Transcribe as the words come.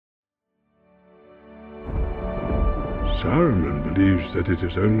Saruman believes that it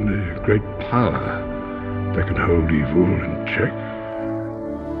is only great power that can hold evil in check.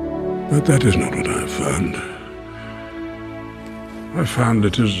 But that is not what I have found. I found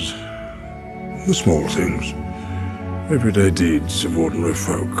it is the small things, everyday deeds of ordinary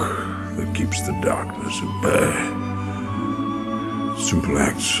folk that keeps the darkness at bay. Simple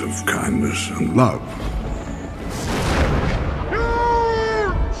acts of kindness and love.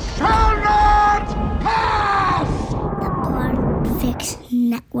 You shall not pass! The Porn Fix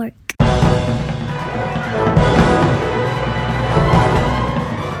Network.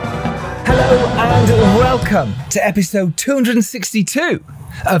 Hello and welcome to episode 262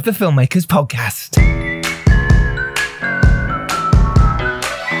 of the Filmmakers Podcast.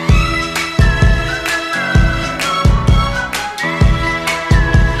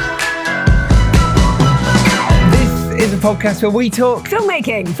 This is a podcast where we talk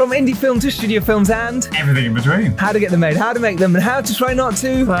filmmaking from indie film to studio films and everything in between. how to get them made, how to make them, and how to try not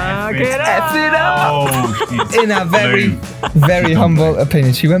to fuck it F it up. Oh, In our very, very humble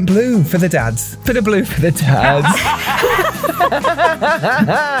opinion, she went blue for the dads. Bit of blue for the dads.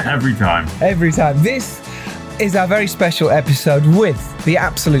 every time. Every time. This is our very special episode with the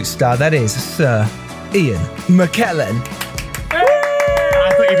absolute star, that is Sir Ian McKellen.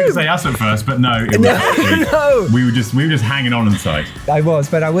 I thought you were going to say us at first, but no. It was actually, No. We were just hanging on inside. I was,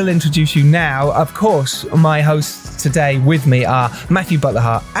 but I will introduce you now. Of course, my hosts today with me are Matthew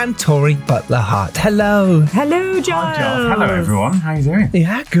Butler-Hart and Tori Butler-Hart. Hello. Hello, Giles. Hi, Giles. Hello, everyone. How are you doing?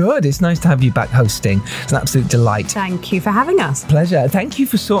 Yeah, good. It's nice to have you back hosting. It's an absolute delight. Thank you for having us. Pleasure. Thank you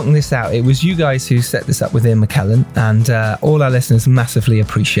for sorting this out. It was you guys who set this up with Ian McKellen, and all our listeners massively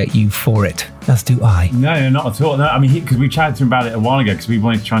appreciate you for it, as do I. No, not at all. No, I mean, because we chatted to him about it a while ago, because we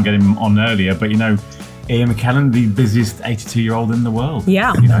wanted to try and get him on earlier, but you know, Ian McKellen, the busiest 82-year-old in the world.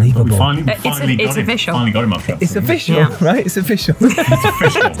 Yeah. You know, Unbelievable. we finally It's got him. official. Finally got him up. It's official, Yeah. right? It's official. It's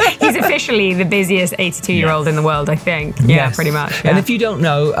official. He's officially the busiest 82-year-old in the world, I think. Yeah, Yes. pretty much. Yeah. And if you don't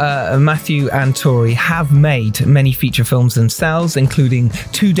know, Matthew and Tori have made many feature films themselves, including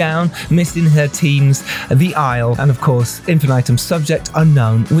Two Down, Missing Her Teens, The Isle, and of course, Infinitum Subject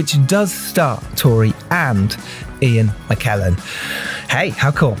Unknown, which does star Tori and Ian McKellen. Hey,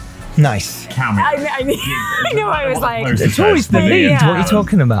 how cool. Nice. Cameo. I know, I was like... Tori's the lead. Yeah. What are you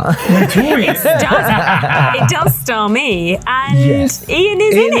talking about? Tori. It does star me, and Yes. Ian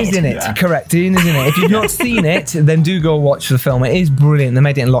is Ian in is it. in it. Yeah. Correct. Ian is in it. If you've not seen it, then do go watch the film. It is brilliant. They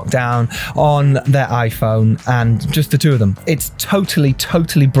made it in lockdown on their iPhone, and just the two of them. It's totally,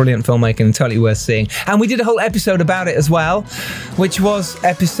 totally brilliant filmmaking and totally worth seeing. And we did a whole episode about it as well, which was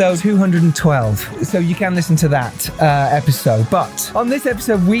episode 212. So you can listen to that episode. But on this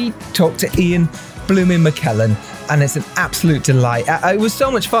episode, we talked to Ian Bloomin' McKellen, and it's an absolute delight. It was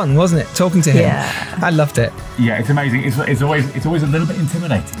so much fun, wasn't it, talking to him? Yeah. I loved it. Yeah, it's amazing. It's always a little bit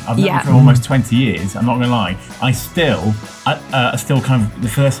intimidating. I've known Yeah. him for almost 20 years. I'm not going to lie. I still kind of the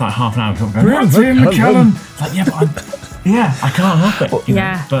first like half an hour going, "That's Ian McKellen." It's like, I can't help it. You know?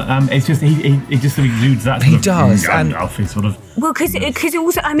 Yeah. But it's just he just sort of exudes that. He Sort of does, and- Gandalf sort of. Well, because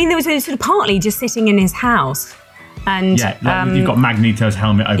also, I mean, there was sort of partly just sitting in his house. And Yeah, like you've got Magneto's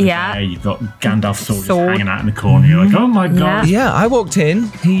helmet over yeah. there. You've got Gandalf's sword just Sword. hanging out in the corner. You're like, oh my god. Yeah, I walked in.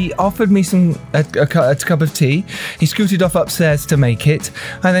 He offered me a cup of tea. He scooted off upstairs to make it.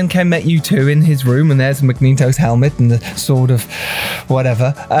 I then met you two in his room, and there's Magneto's helmet and the sword of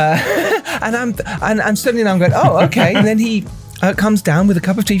whatever. And I'm suddenly now I'm going, oh, okay. And then he comes down with a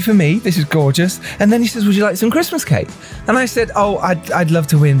cup of tea for me. This is gorgeous. And then he says, would you like some Christmas cake? And I said, oh, I'd love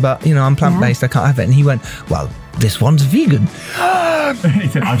to win, but you know, I'm plant-based. I can't have it. And he went, well, this one's vegan. He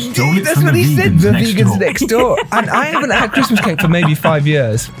said, I stole it That's from what the he said, the next vegans door. next door. And I haven't had Christmas cake for maybe 5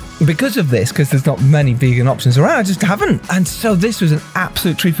 years because of this, because there's not many vegan options around. I just haven't. And so this was an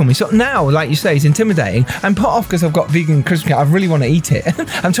absolute treat for me. So now, like you say, it's intimidating. I'm put off because I've got vegan Christmas cake. I really want to eat it.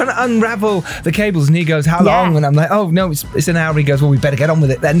 I'm trying to unravel the cables, and he goes, how long? And I'm like, oh, no, it's an hour. He goes, well, we better get on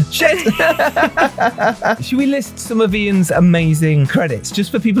with it then. Shit. Should we list some of Ian's amazing credits,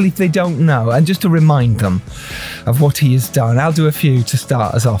 just for people if they don't know, and just to remind them of what he has done? I'll do a few to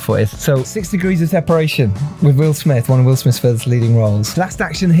start us off with. So 6 Degrees of Separation with Will Smith, one of Will Smith's first leading roles. Last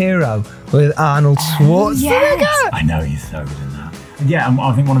Action Hero with Arnold Schwarzenegger. Yes. I know, he's so good in that. Yeah, and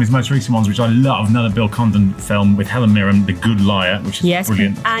I think one of his most recent ones, which I love, another Bill Condon film with Helen Mirren, The Good Liar, which is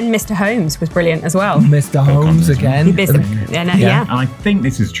brilliant. And Mr. Holmes was brilliant as well. Mr. Holmes again. Yeah. And I think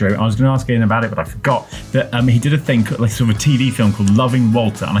this is true. I was going to ask Ian about it, but I forgot that he did a thing, like sort of a TV film called Loving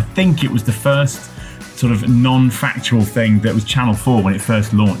Walter, and I think it was the first sort of non-factual thing that was Channel 4 when it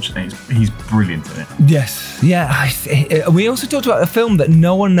first launched. And he's brilliant in it. Yes, yeah. We also talked about a film that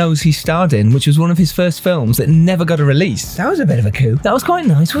no one knows he starred in, which was one of his first films that never got a release. That was a bit of a coup. That was quite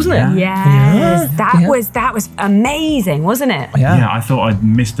nice, wasn't it? Yes, that was amazing, wasn't it? Yeah, I thought I'd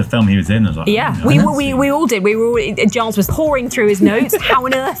missed the film he was in as well. Yeah, we all did. Giles was pouring through his notes. How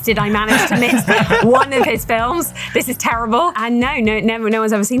on earth did I manage to miss one of his films? This is terrible. And no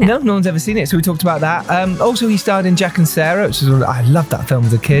one's ever seen it. No one's ever seen it. So we talked about that. Also, he starred in Jack and Sarah, which is I loved that film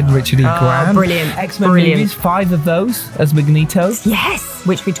as a kid. Richard E. Grant. Brilliant. X-Men movies, 5 of those as Magneto. Yes,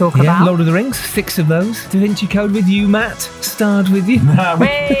 which we talk about. Lord of the Rings, 6 of those. Da Vinci Code with you, Matt. Starred with you.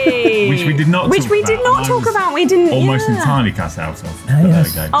 Which we did not talk about. We didn't almost entirely cut out of.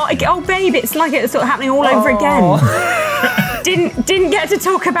 Yes. There we go. Oh, babe, it's like it's sort of happening all over again. Didn't get to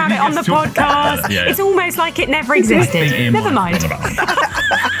talk about it on the podcast. Yeah. It's almost like it never existed. Never mind.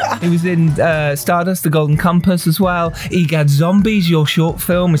 He was in Stardust, The Golden Compass as well. Egad Zombies, your short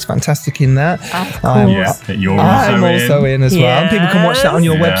film, is fantastic in that. Of course. Yes, you're I'm also in as well. Yes. People can watch that on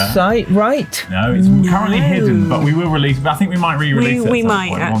your website, right? No, it's currently hidden, but we will release. But I think we might re-release it. We at some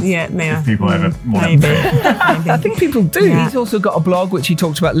might. point If people ever want maybe. to. I think people do. Yeah. He's also got a blog which he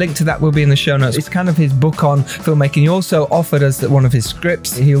talked about. Link to that will be in the show notes. It's kind of his book on filmmaking. He also offered us one of his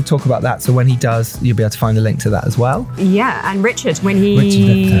scripts. He'll talk about that. So when he does, you'll be able to find a link to that as well. Yeah, and Richard when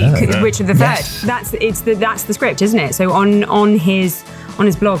Richard the Third. Yes. That's the script, isn't it? So on his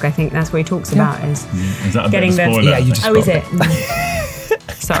blog, I think that's what he talks about is Is that a getting bit of a spoiler? Yeah, you just is it?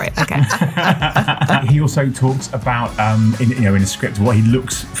 Sorry. Okay. He also talks about, in a script, what he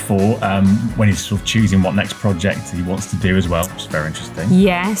looks for when he's sort of choosing what next project he wants to do as well, which is very interesting.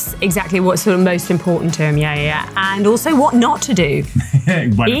 Yes, exactly. What's sort of most important to him? Yeah. And also what not to do.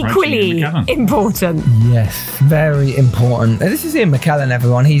 Equally important. Yes, very important. This is Ian McKellen,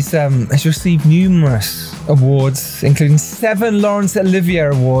 everyone. He's has received numerous awards, including 7 Laurence Olivier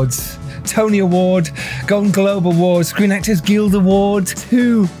Awards, Tony Award, Golden Globe Award, Screen Actors Guild Award,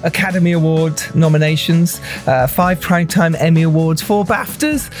 2 Academy Award nominations, 5 Primetime Emmy Awards, 4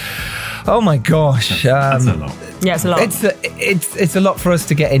 BAFTAs. Oh my gosh. That's a lot. Yeah, it's a lot. It's a lot for us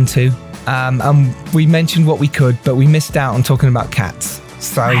to get into. And we mentioned what we could, but we missed out on talking about cats.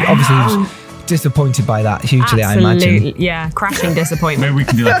 So obviously he was disappointed by that hugely, I imagine. Yeah, crashing disappointment. Maybe we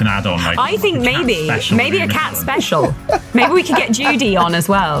can do like an add-on. Like, I think maybe a cat special. Maybe we could get Judy on as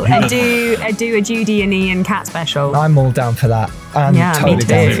well and do a Judy and Ian cat special. I'm all down for that. I'm totally me too.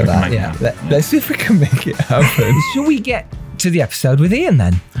 down for that. Yeah, let's see if we can make it happen. Shall we get to the episode with Ian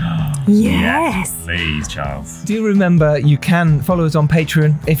then? Yes. Please, Charles. Do remember you can follow us on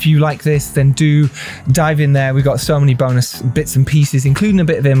Patreon. If you like this, then do dive in there. We've got so many bonus bits and pieces, including a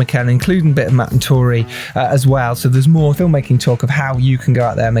bit of Ian McKellen, including a bit of Matt and Tori as well. So there's more filmmaking talk of how you can go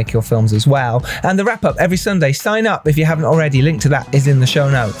out there and make your films as well. And the wrap up every Sunday. Sign up if you haven't already. Link to that is in the show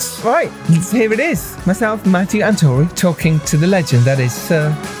notes. Right, here it is. Myself, Matthew and Tori talking to the legend that is Sir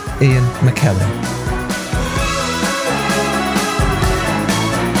Ian McKellen.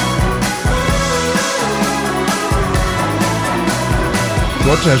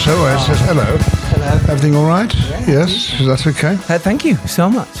 What says hello? Hello. Everything all right? Yes, that's okay. Thank you so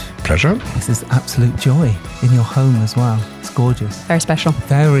much. Pleasure. This is absolute joy in your home as well. It's gorgeous. Very special.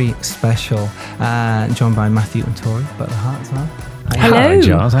 Very special. Joined by Matthew and Tori, but the heart as well. Hello.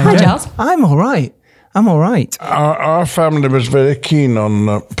 Giles. Hi, Giles. I'm all right. Our family was very keen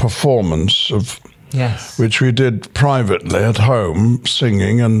on performance of Yes. which we did privately at home,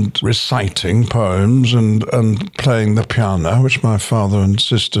 singing and reciting poems and playing the piano, which my father and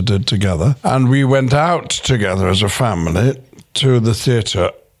sister did together. And we went out together as a family to the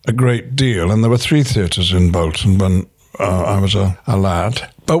theatre a great deal. And there were 3 theatres in Bolton when I was a lad.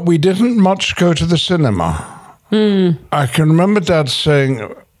 But we didn't much go to the cinema. I can remember Dad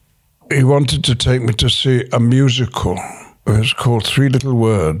saying he wanted to take me to see a musical. It was called 3 Little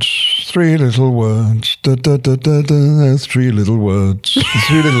Words. 3 little words. Da, da, da, da, da, 3 little words.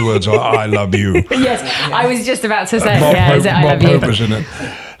 3 little words are I love you. Yes, I was just about to say, Bob is it I Hope love you? was in it.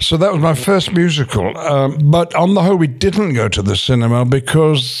 So that was my first musical. But on the whole, we didn't go to the cinema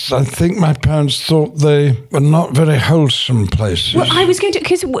because I think my parents thought they were not very wholesome places. Well, I was going to,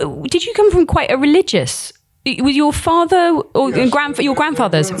 because did you come from quite a religious? Was your father or your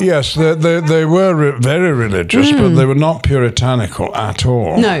grandfathers? Yes, they were very religious, but they were not puritanical at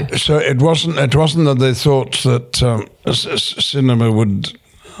all. No. So it wasn't that they thought that cinema would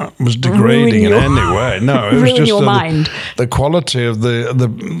was degrading in any way. No, it was ruin just your mind. The quality of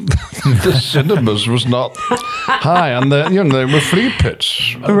the cinemas was not high, and they were flea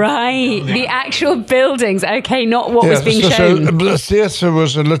pits. Right, the actual buildings. Okay, not what was being So shown. the theatre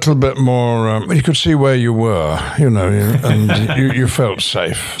was a little bit more. You could see where you were, and you felt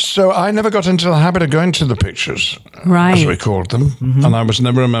safe. So I never got into the habit of going to the pictures, Right. as we called them, and I was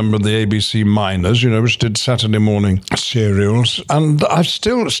never a member of the ABC Miners, which did Saturday morning serials, and I've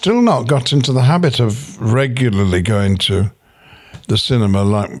still not got into the habit of regularly going to the cinema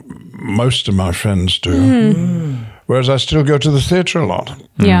like most of my friends do. Whereas I still go to the theatre a lot.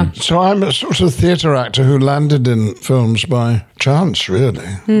 Yeah. So I'm a sort of theatre actor who landed in films by chance, really.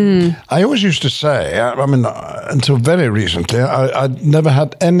 I always used to say, until very recently, I'd never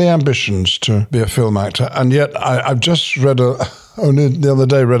had any ambitions to be a film actor. And yet I've just only the other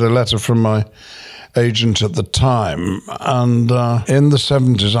day read a letter from my agent at the time, and in the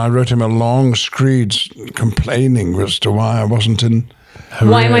 70s I wrote him a long screed complaining as to why I wasn't in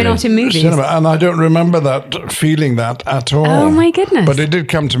Why am I not in movies? cinema, and I don't remember feeling that at all. Oh, my goodness. But it did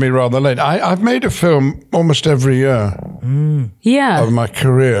come to me rather late. I've made a film almost every year Yeah. of my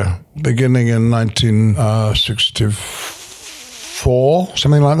career, beginning in 1964,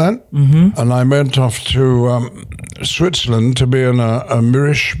 something like that. And I went off to Switzerland to be in a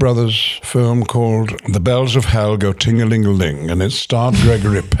Mirisch Brothers film called The Bells of Hell Go Ting-a-ling-a-ling, and it starred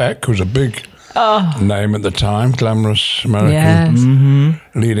Gregory Peck, who was a big name at the time, glamorous American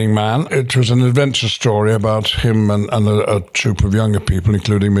leading man. It was an adventure story about him and a troop of younger people,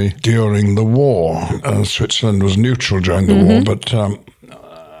 including me, during the war. Switzerland was neutral during the war, but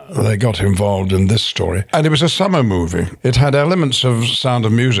they got involved in this story. And it was a summer movie. It had elements of Sound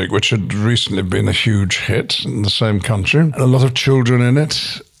of Music, which had recently been a huge hit in the same country. A lot of children in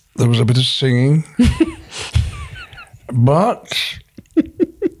it. There was a bit of singing. But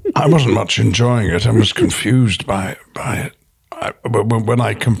I wasn't much enjoying it. I was confused by it. When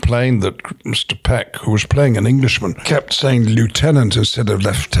I complained that Mr. Peck, who was playing an Englishman, kept saying lieutenant instead of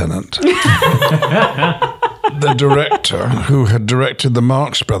lieutenant. The director, who had directed the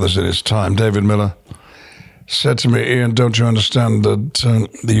Marx Brothers in his time, David Miller, said to me, Ian, don't you understand that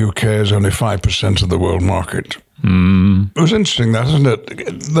the UK is only 5% of the world market? It was interesting, that, isn't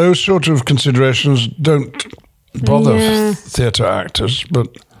it? Those sort of considerations don't bother theatre actors, but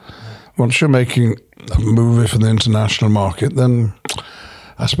once you're making a movie for the international market, then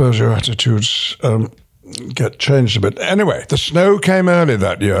I suppose your attitudes get changed a bit. Anyway, the snow came early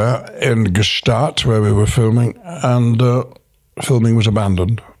that year in Gstaad, where we were filming, and filming was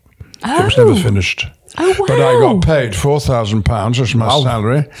abandoned. It was never finished. Oh, wow. But I got paid £4,000, which was my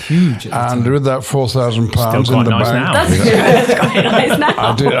salary. Huge. And with that £4,000 in quite the nice bank, now. That's quite nice now.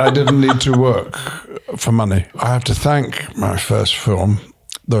 I didn't need to work for money. I have to thank my first film,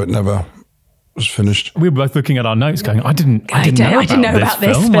 though it never was finished. We were both looking at our notes going, I didn't know about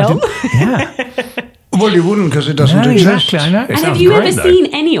this film. Well, you wouldn't, because it doesn't exist. Exactly, I know. It And have sounds you great, ever though. seen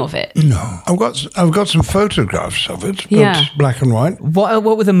any of it? No. I've got some photographs of it, but Yeah. black and white. What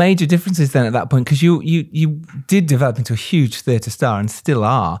were the major differences then at that point? Because you did develop into a huge theatre star and still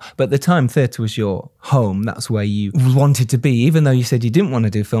are, but at the time theatre was your home. That's where you wanted to be, even though you said you didn't want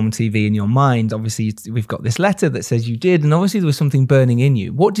to do film and TV in your mind. Obviously, we've got this letter that says you did, and obviously there was something burning in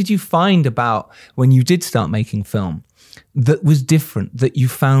you. What did you find about when you did start making film that was different, that you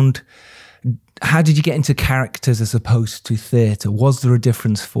found? How did you get into characters as opposed to theatre? Was there a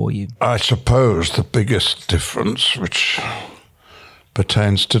difference for you? I suppose the biggest difference, which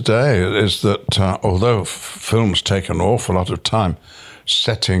pertains today, is that although films take an awful lot of time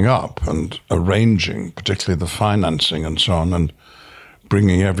setting up and arranging, particularly the financing and so on, and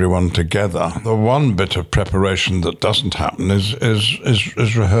bringing everyone together, the one bit of preparation that doesn't happen is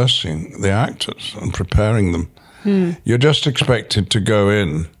rehearsing the actors and preparing them. You're just expected to go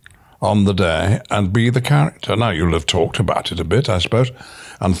in on the day and be the character. Now, you'll have talked about it a bit, I suppose,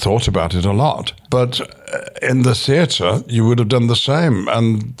 and thought about it a lot. But in the theatre, you would have done the same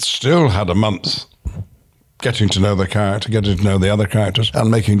and still had a month getting to know the character, getting to know the other characters,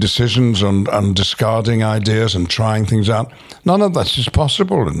 and making decisions and discarding ideas and trying things out. None of that is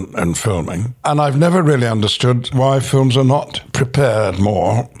possible in filming. And I've never really understood why films are not prepared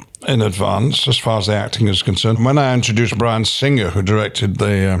more in advance as far as the acting is concerned. When I introduced Bryan Singer, who directed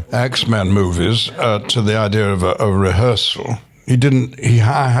the X-Men movies, to the idea of a rehearsal,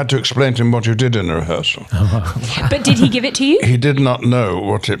 I had to explain to him what you did in a rehearsal. But did he give it to you? He did not know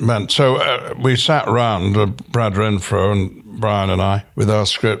what it meant. So we sat round, Brad Renfro and Brian and I, with our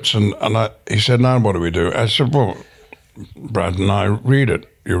scripts, and he said, now what do we do? I said, well, Brad and I read it.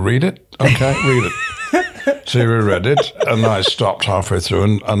 You read it? Okay, read it. So we read it, and I stopped halfway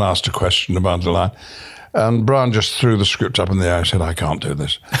through and asked a question about the line. And Brian just threw the script up in the air and said, I can't do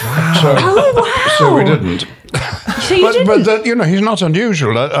this. Wow. So we didn't. So you didn't? But that, he's not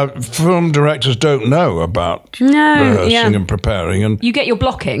unusual. Film directors don't know about rehearsing and preparing. And you get your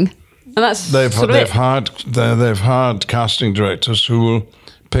blocking, and that's they've hired casting directors who will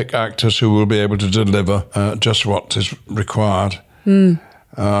pick actors who will be able to deliver just what is required.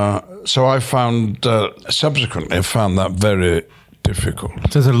 So I found subsequently that very difficult.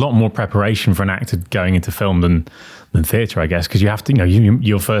 So there's a lot more preparation for an actor going into film than theatre, I guess, because you have to,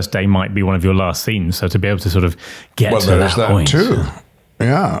 your first day might be one of your last scenes. So to be able to sort of get to that point. Too.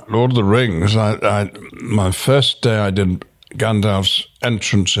 Yeah, Lord of the Rings. My first day I did Gandalf's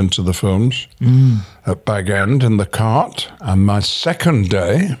entrance into the films at Bag End in the cart. And my second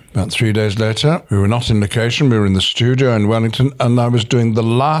day, about 3 days later, we were not in location, we were in the studio in Wellington, and I was doing the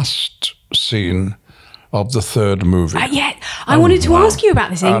last scene of the third movie. I wanted to ask you about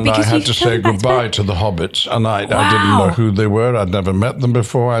this thing, and because I had to say goodbye to the hobbits, and I didn't know who they were. I'd never met them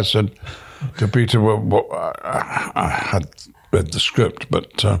before. I said to Peter, I had read the script,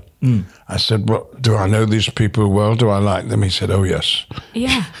 but I said, do I know these people well? Do I like them? He said, oh, yes.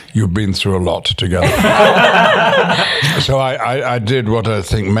 Yeah. You've been through a lot together. So I did what I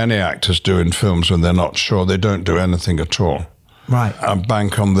think many actors do in films when they're not sure. They don't do anything at all. Right. I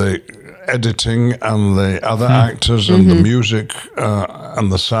bank on the editing and the other actors and the music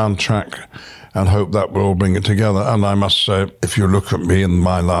and the soundtrack, and hope that will all bring it together. And I must say, if you look at me in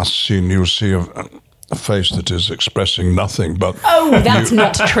my last scene, you'll see a face that is expressing nothing. But that's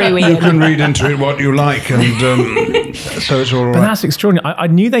not true, Ian. You can read into it what you like, and so it's all right. But that's extraordinary. I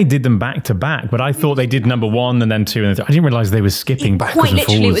knew they did them back to back, but I thought they did number 1 and then 2 and 3. I didn't realise they were skipping backwards and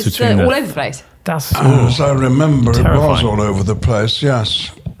forwards between all over the place. That's as I remember, terrifying. It was all over the place.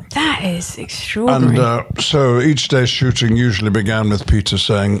 Yes. That is extraordinary. And so each day's shooting usually began with Peter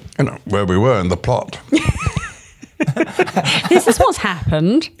saying, where we were in the plot. This is what's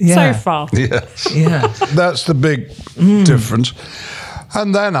happened so far. Yes. Yeah. That's the big difference.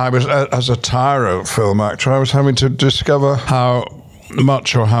 And then I was, as a tyro film actor, I was having to discover how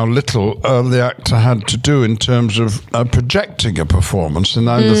much or how little the actor had to do in terms of projecting a performance. And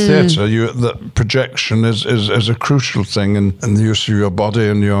in the theatre, the projection is a crucial thing in the use of your body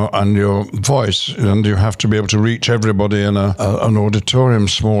and your voice. And you have to be able to reach everybody in an auditorium,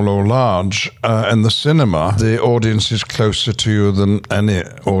 small or large. In the cinema, the audience is closer to you than any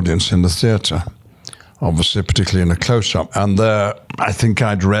audience in the theatre. Obviously, particularly in a close-up. And there, I think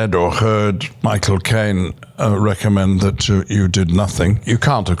I'd read or heard Michael Caine recommend that you did nothing. You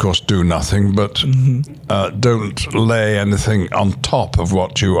can't, of course, do nothing, but don't lay anything on top of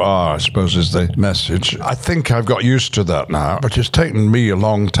what you are, I suppose is the message. I think I've got used to that now, but it's taken me a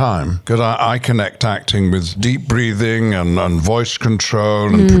long time, because I connect acting with deep breathing and voice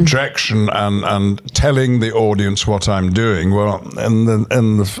control and projection and telling the audience what I'm doing. Well,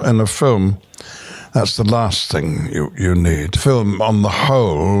 in a film, that's the last thing you need. Film, on the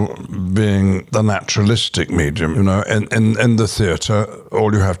whole, being the naturalistic medium. In the theatre,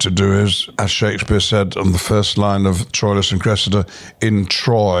 all you have to do is, as Shakespeare said on the first line of Troilus and Cressida, in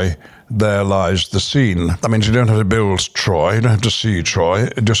Troy, there lies the scene. That means you don't have to build Troy, you don't have to see Troy,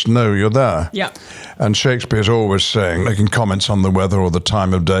 you just know you're there. Yeah. And Shakespeare's always saying, making comments on the weather or the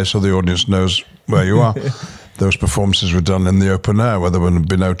time of day so the audience knows where you are. Those performances were done in the open air, where there would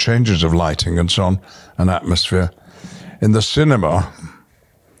be no changes of lighting and so on, and atmosphere. In the cinema,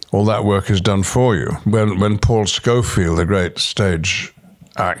 all that work is done for you. When Paul Scofield, the great stage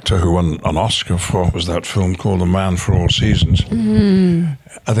actor who won an Oscar for, was that film called A Man for All Seasons.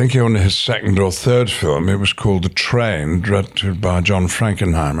 I think he only his second or third film. It was called The Train, directed by John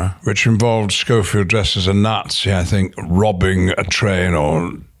Frankenheimer, which involved Scofield dressed as a Nazi, I think, robbing a train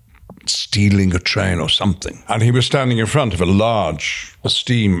or stealing a train or something. And he was standing in front of a large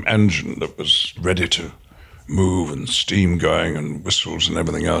steam engine that was ready to move and steam going and whistles and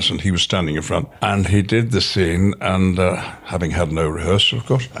everything else. And he was standing in front. And he did the scene, and having had no rehearsal, of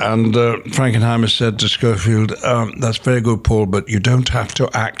course. And Frankenheimer said to Scofield, that's very good, Paul, but you don't have to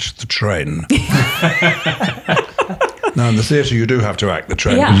act the train. Now, in the theatre, you do have to act the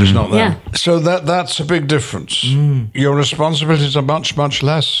train because it's not there. Yeah. So that's a big difference. Your responsibilities are much, much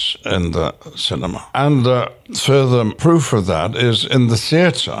less in the cinema. And further proof of that is in the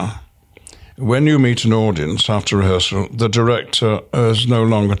theatre, when you meet an audience after rehearsal, the director is no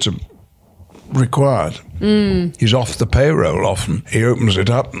longer required. He's off the payroll often. He opens it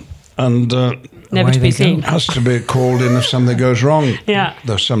up and never to be seen. Has to be called in if something goes wrong. Yeah.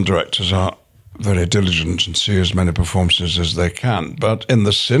 Though some directors are very diligent and see as many performances as they can. But in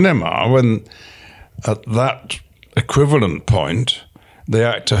the cinema, when at that equivalent point, the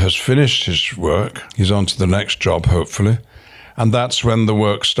actor has finished his work. He's on to the next job, hopefully. And that's when the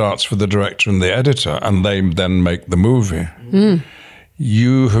work starts for the director and the editor, and they then make the movie.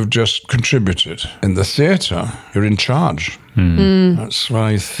 You have just contributed. In the theatre, you're in charge. That's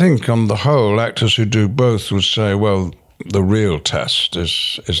why I think, on the whole, actors who do both would say, well, the real test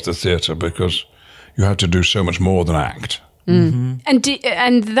is the theatre, because you have to do so much more than act.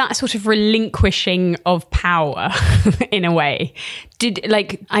 And that sort of relinquishing of power, in a way,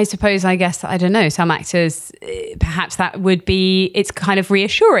 I guess, I don't know, some actors, perhaps that would be, it's kind of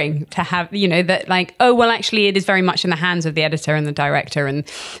reassuring to have, that actually it is very much in the hands of the editor and the director and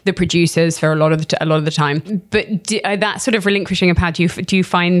the producers for a lot of the time. But that sort of relinquishing of power, do you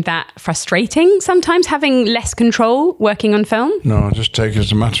find that frustrating sometimes, having less control working on film? No, I just take it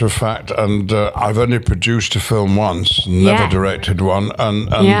as a matter of fact. And I've only produced a film once, never directed one. And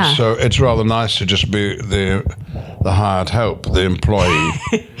so it's rather nice to just be the hired help, the employee.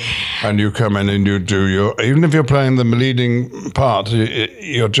 And you come in and you do even if you're playing the leading part,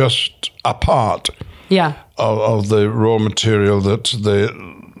 you're just a part of the raw material that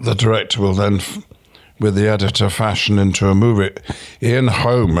the director will then, with the editor, fashion into a movie. Ian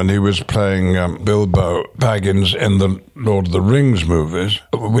Holm, he was playing Bilbo Baggins in the Lord of the Rings movies.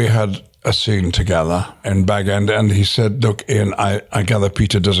 We had a scene together in Bag End, and he said, look, Ian, I gather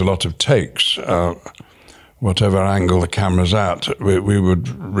Peter does a lot of takes. Whatever angle the camera's at, we would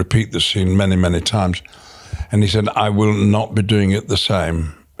repeat the scene many, many times. And he said, I will not be doing it the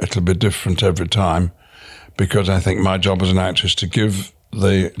same. It'll be different every time, because I think my job as an actor is to give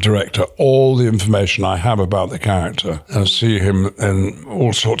the director all the information I have about the character and see him in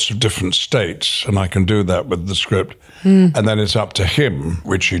all sorts of different states, and I can do that with the script. And then it's up to him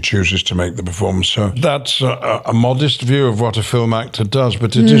which he chooses to make the performance. So that's a modest view of what a film actor does,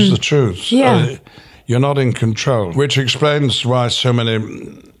 but it is the truth. You're not in control, which explains why so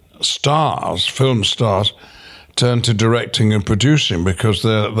many stars, film stars, turn to directing and producing, because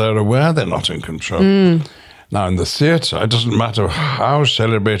they're aware they're not in control. Now, in the theatre, it doesn't matter how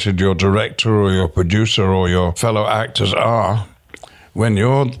celebrated your director or your producer or your fellow actors are. When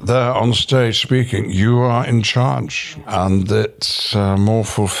you're there on stage speaking, you are in charge, and it's more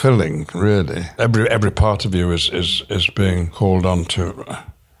fulfilling, really. Every part of you is being called on to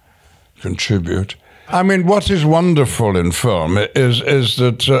contribute. I mean, what is wonderful in film is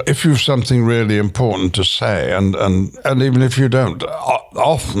that if you've something really important to say, and even if you don't,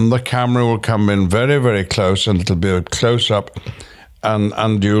 often the camera will come in very, very close, and it'll be a close-up,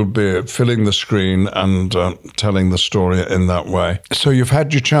 and you'll be filling the screen and telling the story in that way. So you've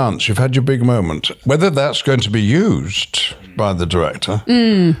had your chance, you've had your big moment. Whether that's going to be used by the director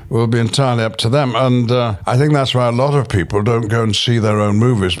will be entirely up to them. And I think that's why a lot of people don't go and see their own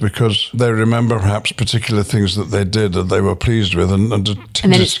movies, because they remember perhaps particular things that they did that they were pleased with, and then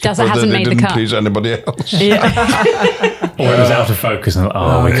it hasn't made the cut. They didn't please anybody else. Or it was out of focus, and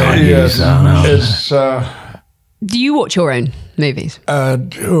we can't use that now. It's... Do you watch your own movies?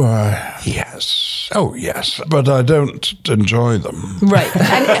 Do I? Yes. Oh, yes. But I don't enjoy them. Right.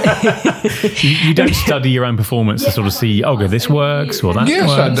 You don't study your own performance to sort of see, this works or that works?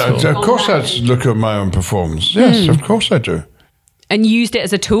 Yes, of course I look at my own performance. Yes, of course I do. And used it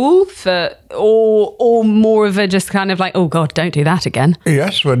as a tool or more of a just kind of like, oh God, don't do that again?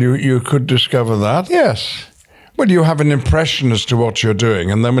 Yes, well, you could discover that. Yes. Well, you have an impression as to what you're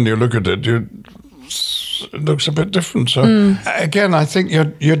doing, and then when you look at it, it looks a bit different. So again, I think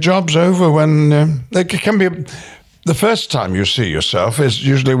your job's over when it can be. The first time you see yourself is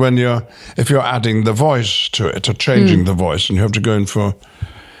usually when if you're adding the voice to it or changing the voice, and you have to go in for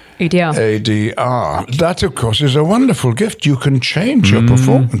ADR. That, of course, is a wonderful gift. You can change your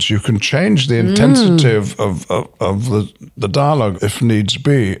performance. You can change the intensity of the dialogue if needs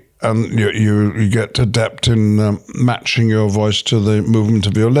be. And you get adept in matching your voice to the movement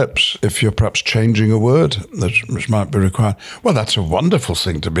of your lips. If you're perhaps changing a word, which might be required, well, that's a wonderful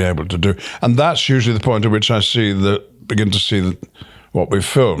thing to be able to do. And that's usually the point at which I begin to see what we've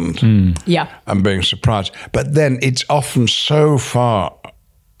filmed. And being surprised. But then it's often so far...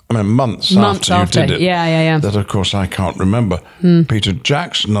 months after you did it. Yeah. That, of course, I can't remember. Peter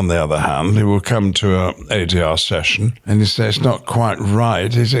Jackson, on the other hand, he will come to an ADR session and he says, it's not quite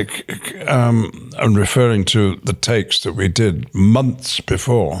right. He's and referring to the takes that we did months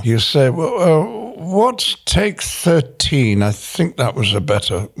before. He'll say, well, what's take 13? I think that was a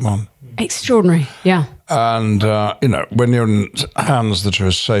better one. Extraordinary, yeah. And, when you're in hands that are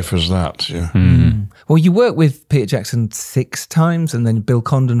as safe as that, Well, you work with Peter Jackson 6 times and then Bill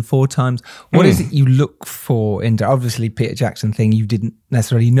Condon 4 times. What is it you look for in, obviously Peter Jackson thing, you didn't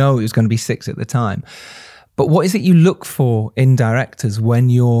necessarily know it was going to be 6 at the time. But what is it you look for in directors when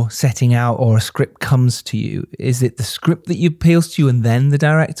you're setting out or a script comes to you? Is it the script that appeals to you and then the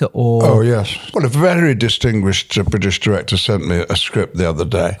director, or? Oh, yes. Well, a very distinguished British director sent me a script the other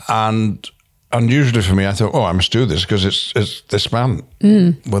day. And unusually for me, I thought, I must do this because it's this man.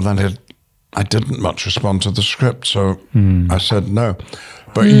 Well, then I didn't much respond to the script, so I said no.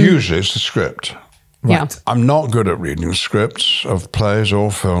 But usually it's the script. Right. Yeah. I'm not good at reading scripts of plays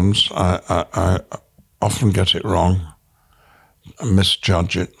or films. I often get it wrong,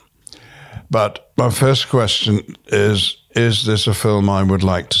 misjudge it. But my first question is this a film I would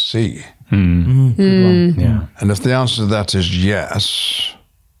like to see? Yeah. And if the answer to that is yes,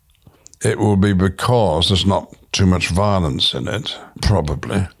 it will be because there's not too much violence in it,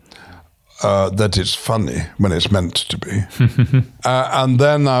 probably. That it's funny when it's meant to be. And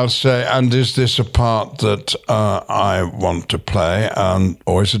then I'll say, and is this a part that I want to play?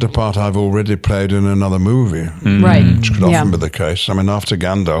 Or is it a part I've already played in another movie? Right. Which could often be the case. I mean, after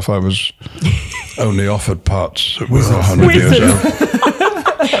Gandalf, I was only offered parts that were 100 years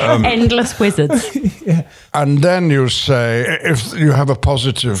old. Endless wizards. And then you'll say, if you have a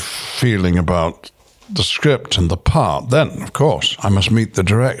positive feeling about the script and the part, then, of course, I must meet the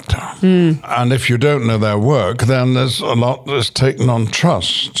director. And if you don't know their work, then there's a lot that's taken on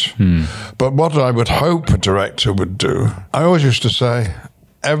trust. But what I would hope a director would do, I always used to say,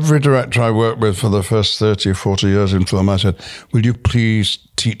 every director I worked with for the first 30 or 40 years in film, I said, will you please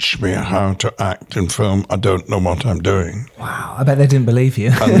teach me how to act in film? I don't know what I'm doing. Wow, I bet they didn't believe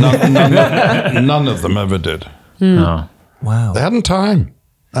you. And none of them ever did. Oh. Wow. They hadn't time.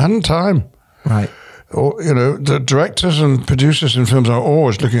 Right. Or, the directors and producers in films are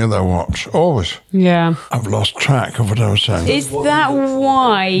always looking at their watch. Always. Yeah. I've lost track of what I was saying. Is that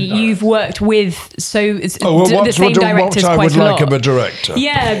why you've worked with the same directors what I quite would a like lot? of a director.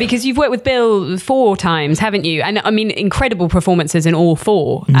 Yeah, because you've worked with Bill 4 times, haven't you? And I mean, incredible performances in all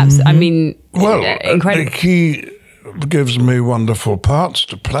 4. I mean, incredible. He gives me wonderful parts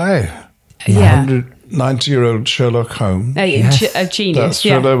to play. Yeah. 90-year-old Sherlock Holmes. A genius. That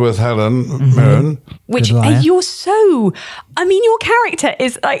thriller with Helen Mirren. Which you're so. I mean, your character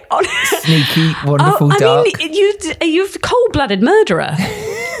is like sneaky, wonderful, dark. I mean, you're a cold-blooded murderer.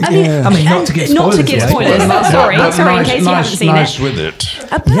 I mean, not to give spoilers. Not to give spoilers. Sorry, in case you haven't seen it. Nice with it.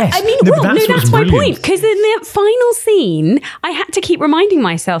 Yes. I mean, that's my point. Because in that final scene, I had to keep reminding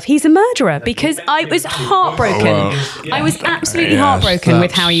myself he's a murderer because I was heartbroken. I was absolutely heartbroken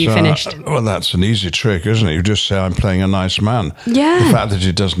with how you finished. Well, that's an easy trick, isn't it? You just say, I'm playing a nice man. Yeah. The fact that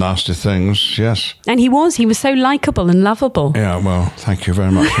he does nasty things, yes. And he was so likeable and lovable. Yeah, well, thank you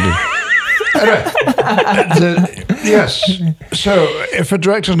very much indeed. Anyway, yes. So if a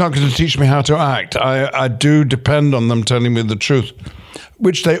director's not going to teach me how to act, I do depend on them telling me the truth,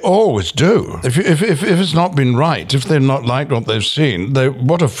 which they always do. If it's not been right, if they've not liked what they've seen,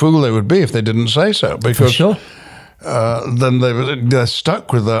 what a fool they would be if they didn't say so. Because for sure. Then they're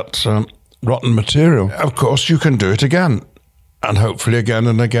stuck with that rotten material. Of course, you can do it again, and hopefully again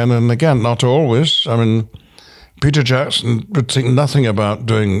and again and again. Not always. I mean, Peter Jackson would think nothing about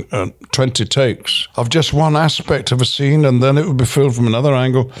doing 20 takes of just one aspect of a scene, and then it would be filled from another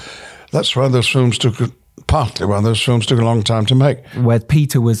angle. That's why those films partly why those films took a long time to make. Where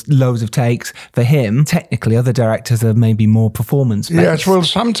Peter was loads of takes, for him, technically other directors are maybe more performance-based. Yes, well,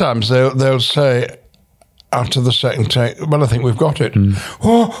 sometimes they'll say after the second take, well, I think we've got it.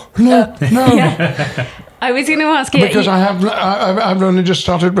 Oh, no. Yeah. I was going to ask you. Because I've only just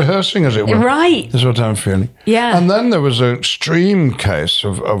started rehearsing, as it were. Right. That's what I'm feeling. Yeah. And then there was an extreme case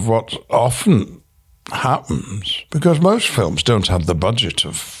of what often happens, because most films don't have the budget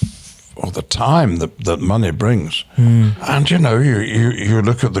or the time that money brings. And, you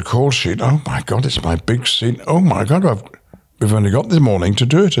look at the call sheet, oh, my God, it's my big scene. Oh, my God, we've only got the morning to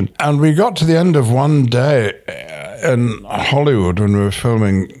do it. And we got to the end of one day in Hollywood when we were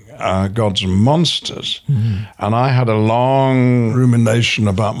filming Gods and Monsters. And I had a long rumination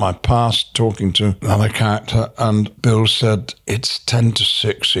about my past, talking to another character, and Bill said, it's 10 to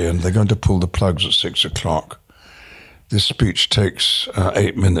 6 here, and they're going to pull the plugs at 6 o'clock. This speech takes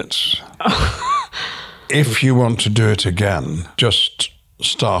 8 minutes. If you want to do it again, just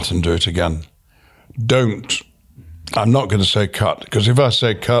start and do it again. I'm not going to say cut, because if I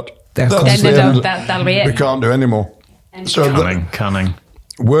say cut, that'll be it. We can't do any more. So Cunning.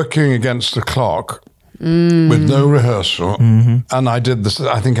 Working against the clock with no rehearsal, and I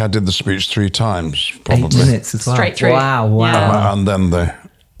think I did the speech 3 times, probably. 8 minutes as well. Straight through. Wow. Yeah. And then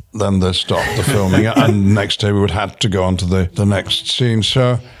then they stopped the filming, and next day we would have to go on to the next scene.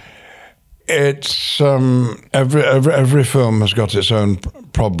 So it's every film has got its own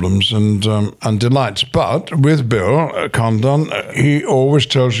problems and delights. But with Bill Condon, he always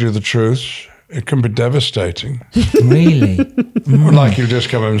tells you the truth. It can be devastating. Really? Like you just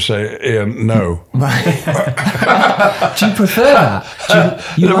come in and say, Ian, no. Do you prefer that?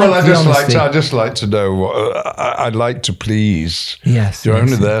 I just like to know what I'd like to please. Yes. You're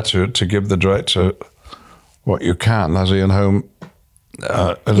only there to give the director what you can, as Ian Holm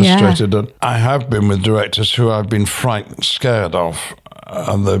illustrated. And I have been with directors who I've been scared of,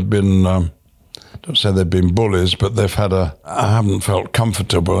 and they've been. Don't say they've been bullies, but they've had I haven't felt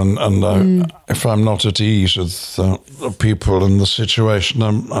comfortable, and if I'm not at ease with the people and the situation,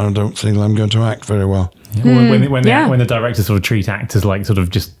 I don't think I'm going to act very well. When the directors sort of treat actors like sort of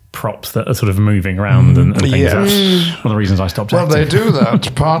just props that are sort of moving around and things, that's one of the reasons I stopped acting. Well, they do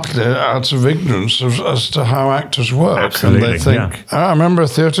that partly out of ignorance as to how actors work. Absolutely, and they think, I remember a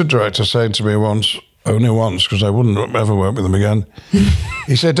theatre director saying to me only once, because I wouldn't ever work with him again.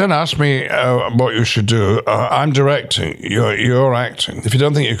 He said, don't ask me what you should do. I'm directing. You're acting. If you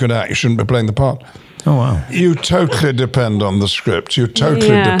don't think you could act, you shouldn't be playing the part. Oh, wow. You totally depend on the script. You totally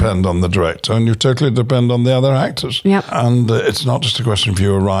depend on the director, and you totally depend on the other actors. Yep. And it's not just a question of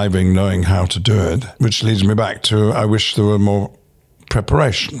you arriving, knowing how to do it, which leads me back to, I wish there were more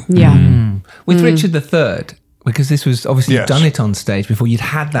preparation. Yeah. With Richard III, because this was obviously you'd done it on stage before, you'd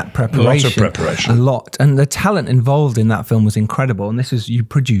had that preparation. A lot of preparation. A lot. And the talent involved in that film was incredible. And this was, you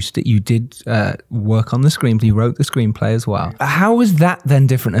produced it, you did work on the screenplay, you wrote the screenplay as well. How was that then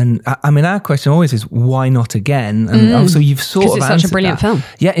different? And I mean, our question always is, why not again? And also you've sort of answered it's such a brilliant film.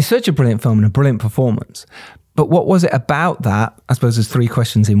 Yeah, it's such a brilliant film and a brilliant performance. But what was it about that? I suppose there's three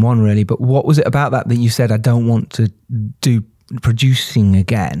questions in one really, but what was it about that you said, I don't want to do producing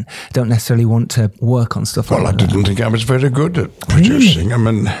again, don't necessarily want to work on stuff like that? Well, I didn't think I was very good at producing. Really?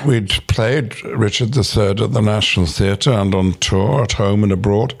 I mean, we'd played Richard III at the National Theatre and on tour at home and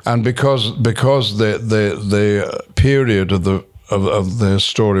abroad. And because the period of the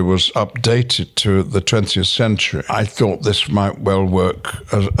story was updated to the 20th century, I thought this might well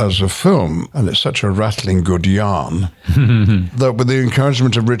work as a film. And it's such a rattling good yarn that with the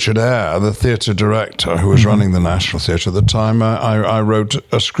encouragement of Richard Eyre, the theatre director who was running the National Theatre at the time, I wrote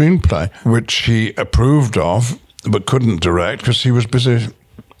a screenplay, which he approved of, but couldn't direct because he was busy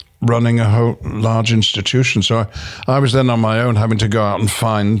running a whole large institution. So I was then on my own having to go out and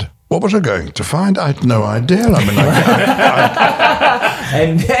find... What was I going to find? I had no idea. I mean,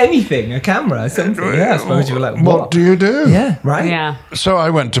 and anything, a camera, something. Yeah, I suppose you were like, what do you do? Yeah, right. Yeah. So I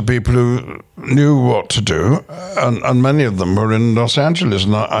went to people who knew what to do, and many of them were in Los Angeles.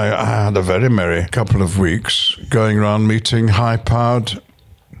 And I had a very merry couple of weeks going around meeting high-powered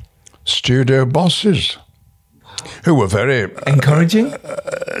studio bosses who were very... encouraging?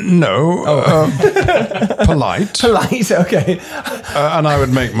 Polite. Polite, okay. And I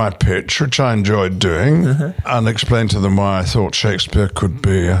would make my pitch, which I enjoyed doing, and explain to them why I thought Shakespeare could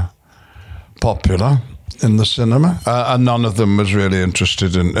be popular in the cinema. And none of them was really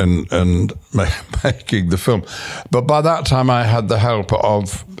interested in making the film. But by that time, I had the help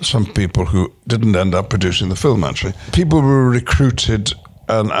of some people who didn't end up producing the film, actually. People were recruited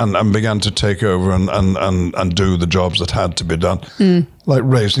and began to take over and do the jobs that had to be done, like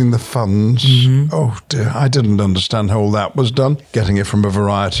raising the funds. Oh dear, I didn't understand how all that was done. Getting it from a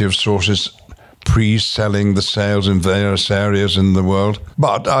variety of sources, pre-selling the sales in various areas in the world.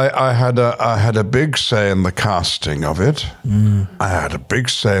 But I had a big say in the casting of it. I had a big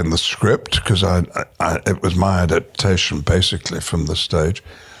say in the script because it was my adaptation basically from the stage.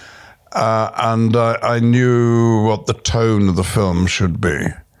 And I knew what the tone of the film should be,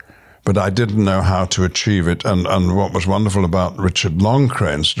 but I didn't know how to achieve it. And what was wonderful about Richard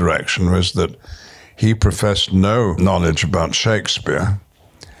Longcrane's direction was that he professed no knowledge about Shakespeare,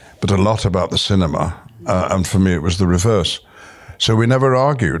 but a lot about the cinema. And for me, it was the reverse. So we never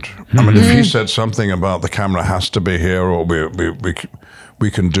argued. I mean, if he said something about the camera has to be here, or we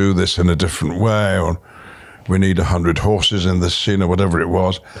can do this in a different way, or we need 100 horses in this scene or whatever it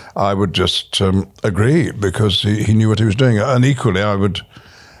was, I would just agree because he knew what he was doing. And equally, I would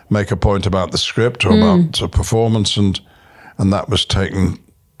make a point about the script or about the performance, and that was taken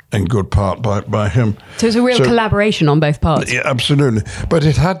in good part by him. So it's a real collaboration on both parts. Yeah, absolutely. But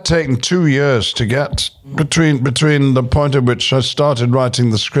it had taken 2 years to get between the point at which I started writing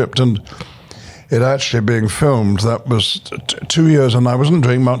the script and it actually being filmed. That was 2 years, and I wasn't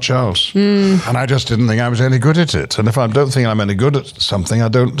doing much else. And I just didn't think I was any good at it. And if I don't think I'm any good at something, I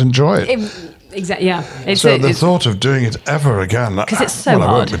don't enjoy it. Exactly. Yeah. So the thought of doing it ever again, because it's so hard.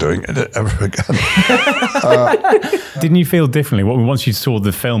 I won't be doing it ever again. Didn't you feel differently once you saw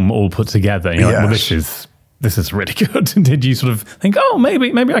the film all put together? You're like, well, this is really good. Did you sort of think, oh,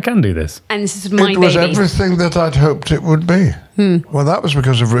 maybe I can do this? And this is my It was baby. everything that I'd hoped it would be. Well, that was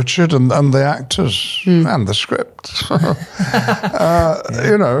because of Richard and the actors and the script.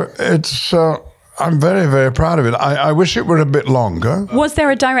 It's. I'm very, very proud of it. I wish it were a bit longer. Was there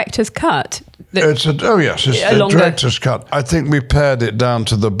a director's cut? It's the director's cut. I think we pared it down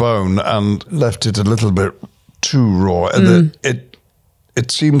to the bone and left it a little bit too raw. It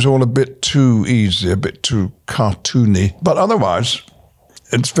seems all a bit too easy, a bit too cartoony. But otherwise,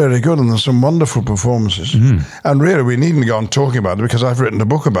 it's very good, and there's some wonderful performances. And really, we needn't go on talking about it because I've written a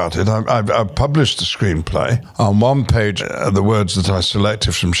book about it. I've published the screenplay. On one page, the words that I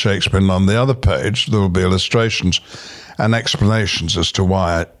selected from Shakespeare, and on the other page, there will be illustrations and explanations as to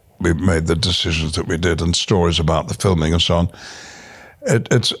why we made the decisions that we did, and stories about the filming and so on.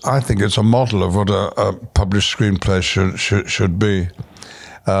 I think it's a model of what a published screenplay should be.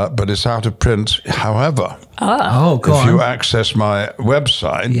 But it's out of print. However, if you access my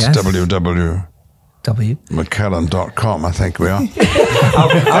website, www.McKellen.com, I think we are.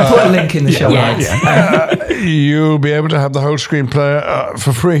 I'll put a link in the show notes. You'll be able to have the whole screenplay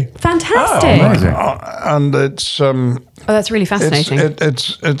for free. Fantastic. And it's... that's really fascinating.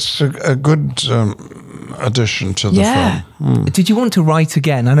 It's a good addition to the film. Did you want to write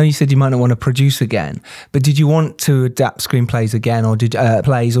again? I know you said you might not want to produce again, but did you want to adapt screenplays again, or did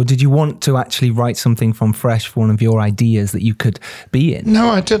you want to actually write something from fresh for one of your ideas that you could be in? No,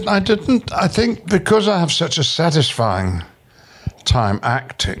 I didn't. I think because I have such a satisfying time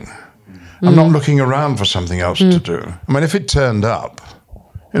acting, I'm not looking around for something else to do. I mean, if it turned up,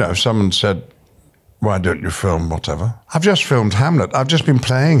 if someone said, why don't you film whatever? I've just filmed Hamlet. I've just been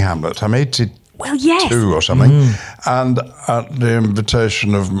playing Hamlet. I'm 82 or something. And at the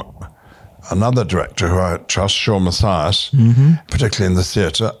invitation of another director who I trust, Sean Mathias, particularly in the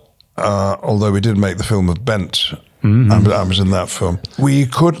theatre, although we did make the film with Bent, I was in that film. We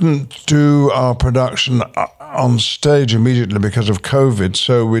couldn't do our production on stage immediately because of COVID,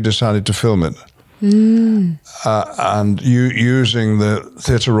 so we decided to film it. And using the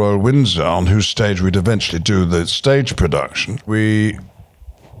Theatre Royal Windsor, on whose stage we'd eventually do the stage production, we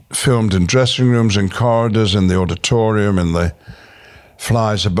filmed in dressing rooms, in corridors, in the auditorium, in the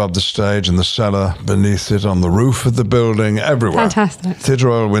flies above the stage, in the cellar beneath it, on the roof of the building, everywhere. Fantastic. Theatre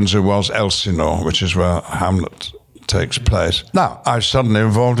Royal Windsor was Elsinore, which is where Hamlet takes place. Now, I was suddenly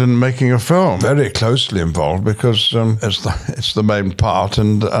involved in making a film, very closely involved, because it's the main part,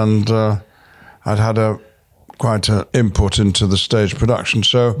 and I'd had quite an input into the stage production.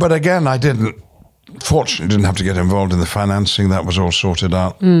 So, but again, fortunately didn't have to get involved in the financing. That was all sorted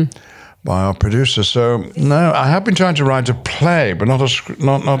out by our producer. So, no, I have been trying to write a play, but not a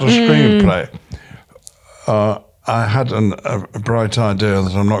screenplay. I had a bright idea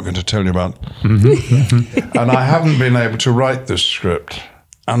that I'm not going to tell you about. And I haven't been able to write this script.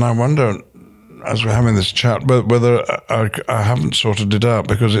 And I wonder, as we're having this chat, whether I haven't sorted it out,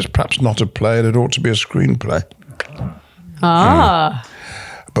 because it's perhaps not a play and it ought to be a screenplay. But,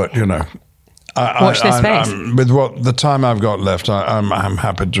 watch this space. With the time I've got left, I'm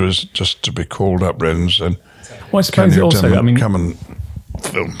happy just to be called up, really, and said, well, I suppose also, come and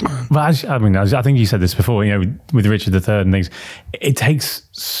film. Well, I think you said this before, with Richard III and things, it takes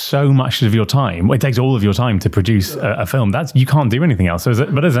so much of your time. It takes all of your time to produce a film. You can't do anything else.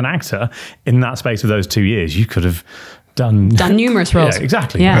 But as an actor, in that space of those 2 years, you could have done numerous roles. Yeah,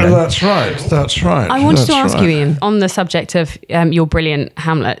 exactly. Yeah. That's right. I wanted to ask you, Ian, on the subject of your brilliant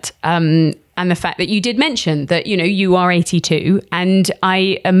Hamlet, and the fact that you did mention that, you are 82, and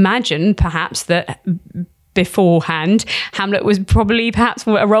I imagine perhaps that beforehand, Hamlet was probably perhaps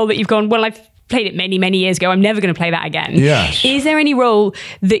a role that you've gone, well, I've played it many, many years ago. I'm never going to play that again. Yes. Is there any role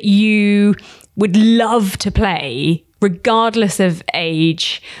that you would love to play, regardless of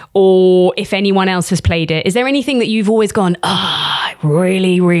age, or if anyone else has played it? Is there anything that you've always gone, I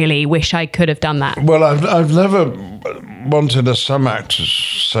really, really wish I could have done that? Well, I've never wanted, as some actors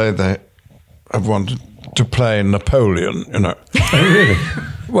say they have wanted to play Napoleon, Really?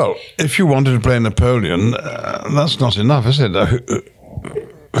 Well, if you wanted to play Napoleon, that's not enough, is it?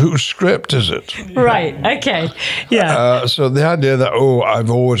 Whose script is it? Right, okay, yeah. So the idea that, I've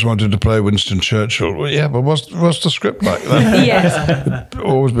always wanted to play Winston Churchill, well, yeah, but what's the script like? Yes.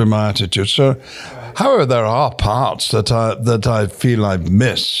 Always been my attitude. So, however, there are parts that I feel I've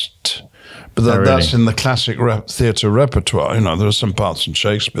missed, but that's in the classic theatre repertoire. There are some parts in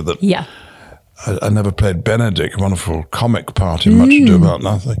Shakespeare that I never played Benedict, a wonderful comic part in Much Ado About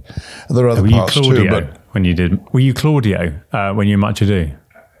Nothing. And there are other Were you parts Claudio too, but when you did? Were you Claudio when you were Much Ado?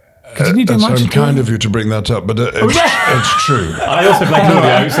 Didn't you do it's Much Ado? unkind of you to bring that up, but it's true. I also play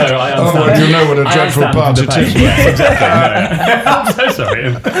Claudio, so I understand. well, you know what a dreadful part it is. Yes, exactly. No. I'm so sorry.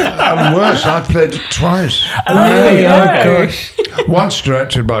 And worse, I played it twice. Gosh. Once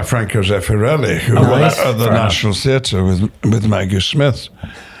directed by Franco Zeffirelli, who Nice. was at the National Theatre with Maggie Smith.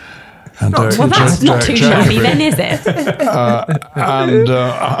 And Well, that's not too shabby then, is it?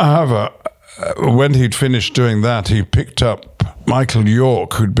 However, when he'd finished doing that, he picked up Michael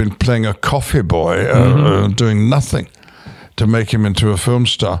York, who'd been playing a coffee boy, doing nothing, to make him into a film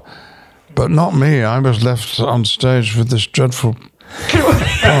star. But not me. I was left on stage with this dreadful...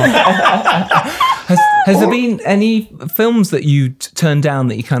 Has there been any films that you turned down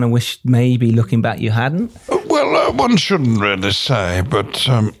that you kind of wish maybe looking back you hadn't? Well, one shouldn't really say, but...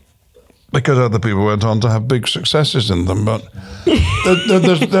 because other people went on to have big successes in them. But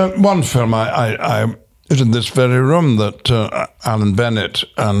there's one film I is in this very room that Alan Bennett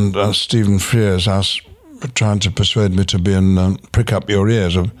and Stephen Frears were trying to persuade me to be in Prick Up Your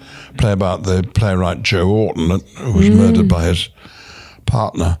Ears, a play about the playwright Joe Orton, who was murdered by his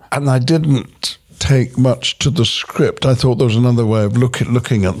partner. And I didn't take much to the script. I thought there was another way of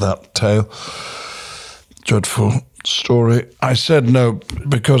looking at that tale. Dreadful story. I said no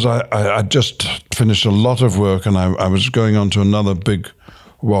because I just finished a lot of work and I was going on to another big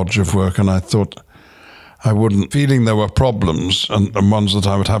wodge of work, and I thought I wouldn't, feeling there were problems and ones that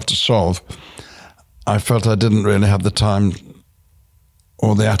I would have to solve. I felt I didn't really have the time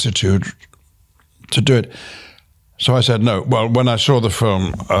or the attitude to do it. So I said no. Well, when I saw the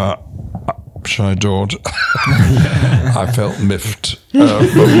film, which I adored, I felt miffed. My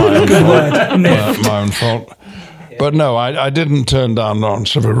own fault. But no, I didn't turn down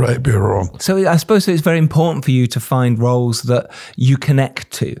Lawrence of Arabia or... So I suppose it's very important for you to find roles that you connect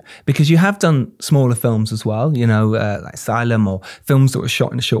to, because you have done smaller films as well, you know, like Asylum, or films that were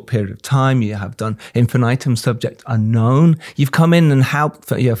shot in a short period of time. You have done Infinitum, Subject Unknown. You've come in and helped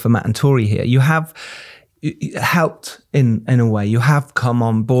for Matt and Tori here. You have helped in a way. You have come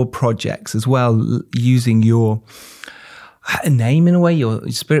on board projects as well, using your name in a way, your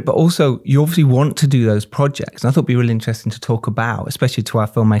spirit, but also you obviously want to do those projects. And I thought it'd be really interesting to talk about, especially to our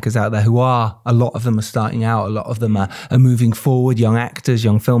filmmakers out there who a lot of them are starting out, a lot of them are moving forward, young actors,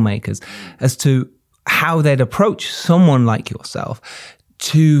 young filmmakers, as to how they'd approach someone like yourself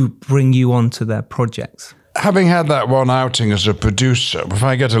to bring you onto their projects. Having had that one outing as a producer, if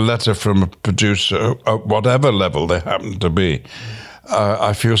I get a letter from a producer at whatever level they happen to be,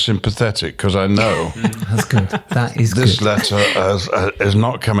 I feel sympathetic because I know that's good. That is this good. letter is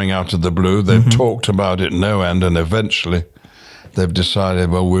not coming out of the blue. They've talked about it no end, and eventually they've decided,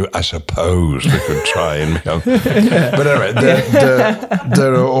 well, I suppose we could try and... But anyway,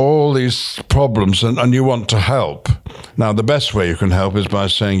 there are all these problems, and you want to help. Now, the best way you can help is by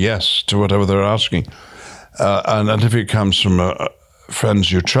saying yes to whatever they're asking. And if it comes from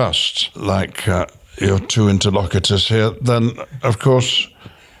friends you trust, like... your two interlocutors here, then, of course,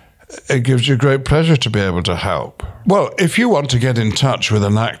 it gives you great pleasure to be able to help. Well, if you want to get in touch with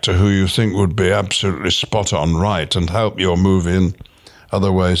an actor who you think would be absolutely spot on right and help your movie in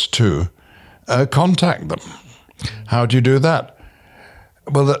other ways too, contact them. How do you do that?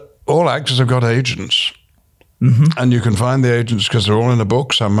 Well, all actors have got agents. And you can find the agents because they're all in a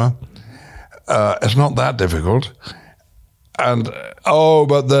book somewhere. It's not that difficult. And,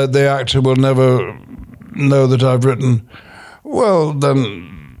 but the actor will never know that I've written. Well,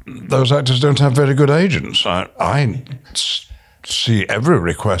 then those actors don't have very good agents. I see every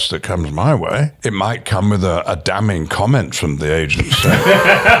request that comes my way. It might come with a damning comment from the agent.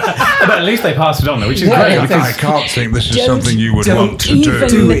 But at least they passed it on, though, which is great. I can't think this is something you would want to do.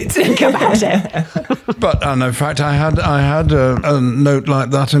 Do it. Think about it. But in fact, I had a note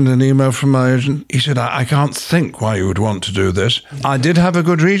like that in an email from my agent. He said, I can't think why you would want to do this. I did have a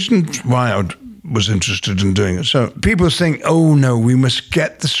good reason why I was interested in doing it. So people think, oh no, we must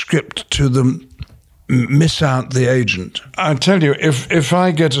get the script to them, miss out the agent. I tell you, if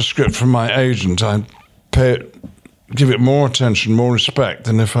I get a script from my agent, I give it more attention, more respect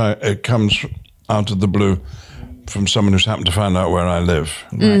than if it comes out of the blue from someone who's happened to find out where I live.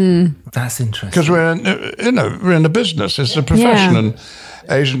 Right. That's interesting. Because we're in a business. It's a profession, and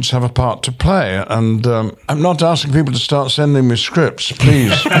agents have a part to play. And I'm not asking people to start sending me scripts,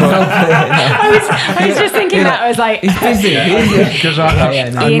 please. I was just thinking that. I was like, he's busy. Because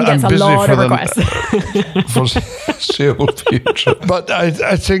Ian gets I'm a lot busy of requests. for foreseeable future. But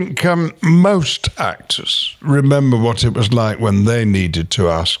I think most actors remember what it was like when they needed to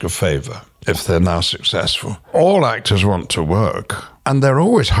ask a favour. if they're now successful. All actors want to work. And they're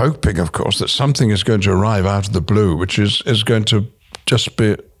always hoping, of course, that something is going to arrive out of the blue, which is going to just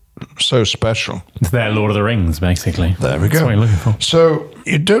be so special. It's their Lord of the Rings, basically. There we go. That's what you're looking for. So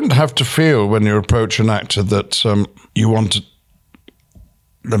you don't have to feel when you approach an actor that you want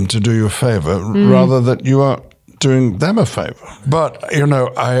them to do you a favour, rather that you are doing them a favour. But,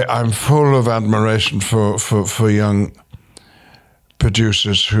 I'm full of admiration for young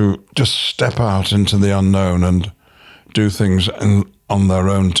producers who just step out into the unknown and do things on their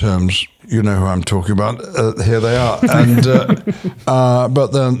own terms. You know who I'm talking about. Here they are. And but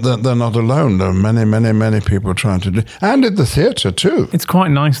they're not alone. There are many, many, many people trying to do, and in the theatre too. It's quite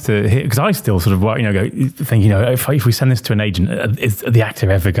nice to hear, because I still sort of go think, if we send this to an agent, is the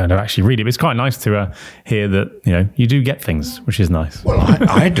actor ever going to actually read it? But it's quite nice to hear that you do get things, which is nice. Well,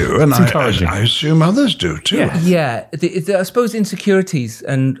 I do, and encouraging. I assume others do too. Yeah, I suppose insecurities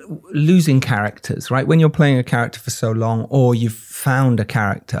and losing characters, right? When you're playing a character for so long, or you've found a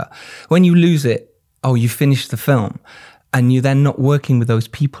character, when you lose it, you finish the film, and you're then not working with those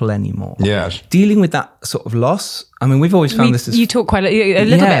people anymore. Yes. Dealing with that sort of loss. I mean, we've always found this as... You talk quite a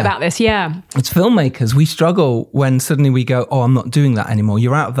little bit about this, yeah. It's filmmakers. We struggle when suddenly we go, I'm not doing that anymore.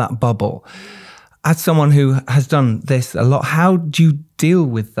 You're out of that bubble. As someone who has done this a lot, how do you deal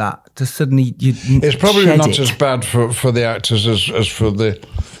with that? To suddenly it's probably not as bad for the actors as for the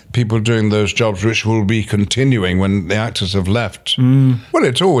people doing those jobs, which will be continuing when the actors have left. Well,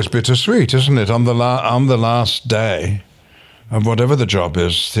 it's always bittersweet, isn't it? On the last day of whatever the job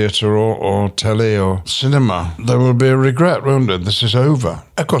is, theatre or telly or cinema, there will be a regret, won't there? This is over.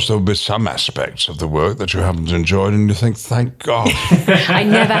 Of course, there will be some aspects of the work that you haven't enjoyed, and you think, thank God. I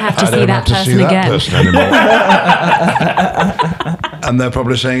never have to see that person again. Person anymore. And they're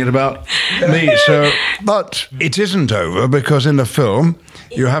probably saying it about me. But it isn't over, because in a film,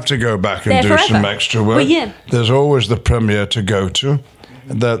 you have to go back and do some extra work. Well, yeah. There's always the premiere to go to.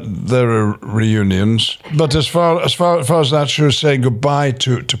 There are reunions. But as far as that, you're saying goodbye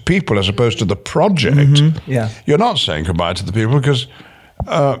to people as opposed to the project. You're not saying goodbye to the people, because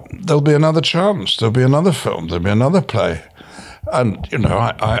there'll be another chance. There'll be another film. There'll be another play. And,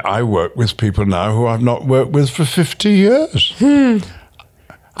 I work with people now who I've not worked with for 50 years.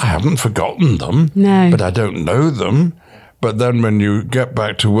 I haven't forgotten them, but I don't know them. But then when you get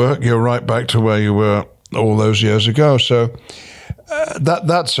back to work, you're right back to where you were all those years ago. So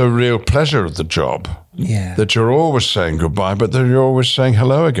that's a real pleasure of the job. Yeah. That you're always saying goodbye, but that you're always saying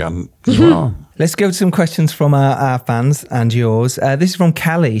hello again as well. Let's go to some questions from our fans and yours. This is from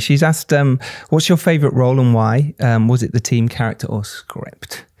Callie. She's asked, what's your favourite role and why? Was it the team character or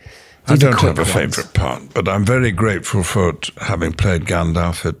script? I don't have a favourite part, but I'm very grateful for having played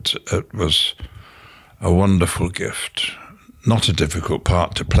Gandalf. It was a wonderful gift. Not a difficult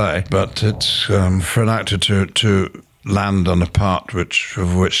part to play, but it's for an actor to land on a part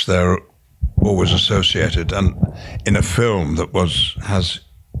of which they're always associated, and in a film that has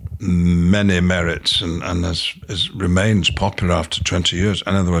many merits and remains popular after 20 years.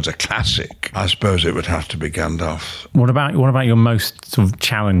 In other words, a classic. I suppose it would have to be Gandalf. What about your most sort of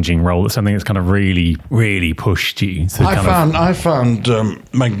challenging role? Something that's kind of really, really pushed you. I found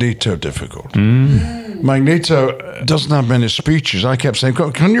Magneto difficult. Magneto doesn't have many speeches. I kept saying,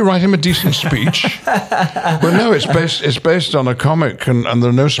 "Can you write him a decent speech?" Well, no, it's based on a comic, and there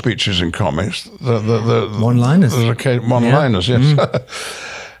are no speeches in comics. The one-liners. One-liners, yes.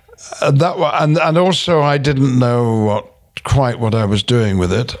 And also I didn't know quite what I was doing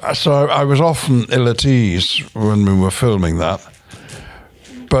with it. So I was often ill at ease when we were filming that.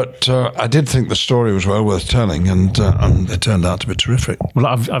 But I did think the story was well worth telling, and it turned out to be terrific. Well,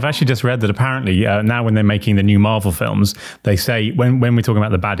 I've actually just read that apparently now when they're making the new Marvel films, they say when we're talking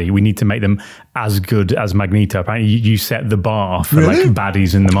about the baddie, we need to make them as good as Magneto. Apparently you set the bar for like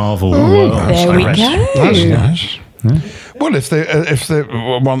baddies in the Marvel world. There we go. That's nice. Yeah. Well, if they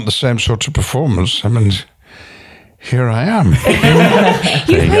want the same sort of performance, I mean, here I am.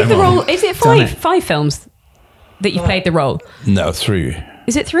 You've played the role. Is it five films that you've played the role? No, 3.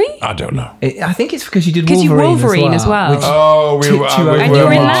 Is it 3? I don't know. I think it's because you did Wolverine as well. We were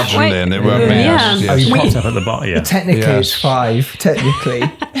marginally in it, weren't we? Yeah. Yes. Oh, you popped up at the bottom, yeah. Technically, it's 5. Technically.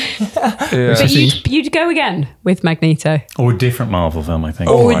 But you'd go again with Magneto? Or a different Marvel film, I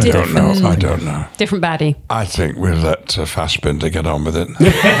think. I don't know. Different baddie. I think we'll let Fassbinder get on with it. He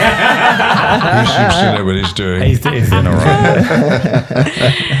seems to know what he's doing. He's doing all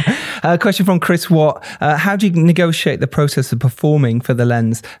right. A question from Chris Watt. How do you negotiate the process of performing for the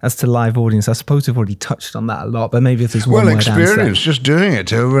lens as to live audience? I suppose we've already touched on that a lot, but maybe if there's one word experience, answer. just doing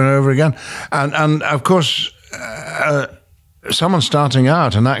it over and over again. And of course, someone starting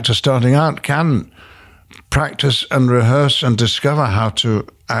out, an actor starting out, can practice and rehearse and discover how to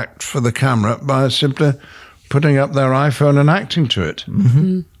act for the camera by simply putting up their iPhone and acting to it.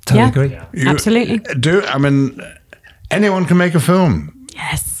 Totally agree. Absolutely. Anyone can make a film.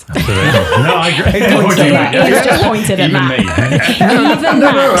 Yes. No, I agree. He's just pointed at Even Matt. me. Even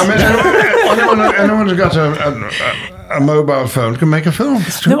Matt. Anyone who's got a mobile phone can make a film.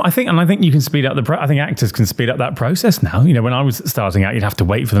 No, I think you can speed up I think actors can speed up that process now. You know, when I was starting out, you'd have to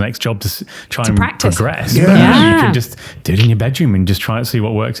wait for the next job to try and practice. progress. Yeah. But now Yeah. you can just do it in your bedroom and just try and see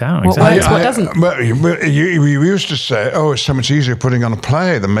what works out. What Exactly. works, what doesn't. Well, we used to say, "Oh, it's so much easier putting on a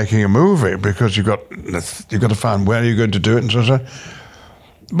play than making a movie because you've got to find where you're going to do it and so on."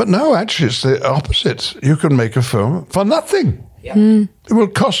 But no, actually, it's the opposite. You can make a film for nothing. It will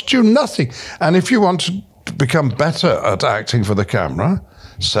cost you nothing. And if you want to become better at acting for the camera,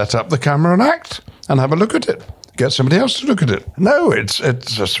 set up the camera and act and have a look at it. Get somebody else to look at it. No, it's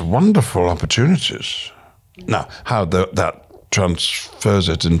just wonderful opportunities. Now, how that transfers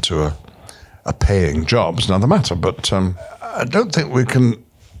it into a paying job is another matter. But I don't think we can,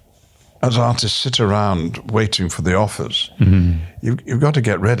 as artists, sit around waiting for the offers. You've got to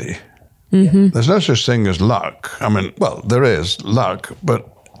get ready. There's no such thing as luck. I mean, well, there is luck, but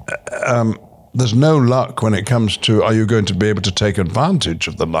there's no luck when it comes to, are you going to be able to take advantage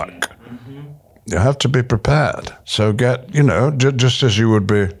of the luck? You have to be prepared. So just as you would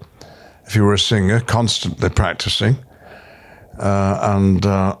be if you were a singer, constantly practicing,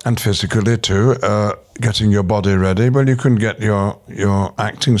 and physically too, getting your body ready. Well, you can get your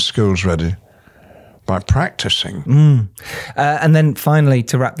acting skills ready by practicing. And then finally,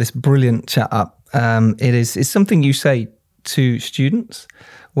 to wrap this brilliant chat up, it's something you say to students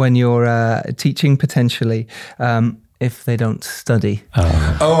when you're teaching potentially, if they don't study.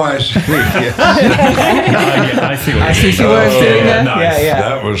 Oh, I see. Yeah. I see what I see what I'm doing there. nice. Yeah.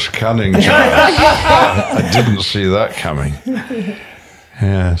 That was cunning, Charles. I didn't see that coming.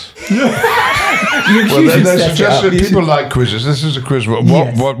 Yes. Well, then they suggested people like quizzes. This is a quiz.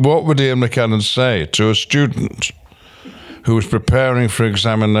 What would Ian McKellen say to a student who is preparing for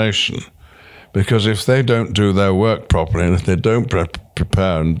examination? Because if they don't do their work properly, and if they don't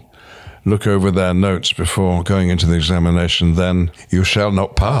prepare and look over their notes before going into the examination, then you shall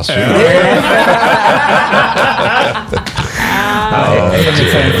not pass.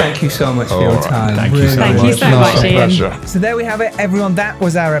 Thank you so much for your time. Thank you so Thank much. you so much, Ian. Pleasure. So there we have it, everyone. That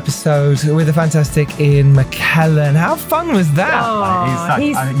was our episode with the fantastic Ian McKellen. How fun was that?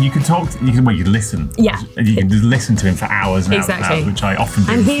 You can talk. You can listen. Yeah. You can just listen to him for hours and hours and Exactly. hours, which I often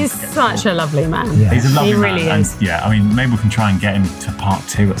do. And he's such a lovely man. He's a lovely He man. really And is. yeah, I mean, maybe we can try and get him to part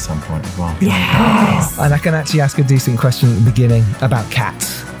 2 at some point as well. Yes. And I can actually ask a decent question at the beginning about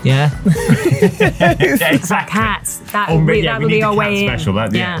cats. Yeah? Yeah, exactly. Cats. That Oh, will we be need our the cat way in. special.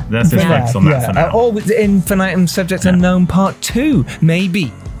 That's Yeah. just focus on that for now. Or with Infinitum Subject Unknown Part 2.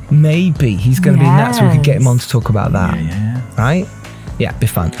 Maybe he's going to be in that, so we could get him on to talk about that. Yeah. Right? Yeah, be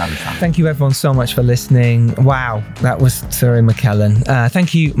fun. That'd be fun. Thank you everyone so much for listening. Wow, that was Sir Ian McKellen.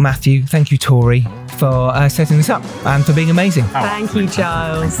 Thank you, Matthew. Thank you, Tori, for setting this up and for being amazing. Thank you,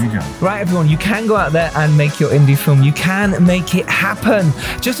 Giles. Thank you, John. Right, everyone, you can go out there and make your indie film. You can make it happen,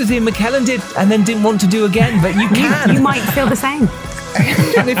 just as Ian McKellen did and then didn't want to do again, but you can. You might feel the same.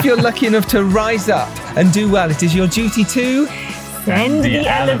 And if you're lucky enough to rise up and do well, it is your duty to... Send the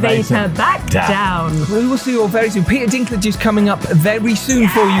elevator back down. We will see you all very soon. Peter Dinklage is coming up very soon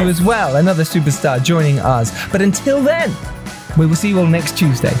for you as well. Another superstar joining us. But until then, we will see you all next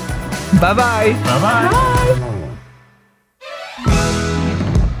Tuesday. Bye-bye. Bye-bye.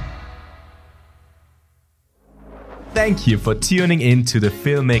 Thank you for tuning in to the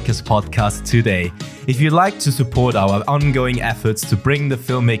Filmmakers Podcast today. If you'd like to support our ongoing efforts to bring the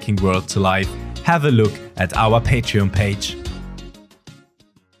filmmaking world to life, have a look at our Patreon page.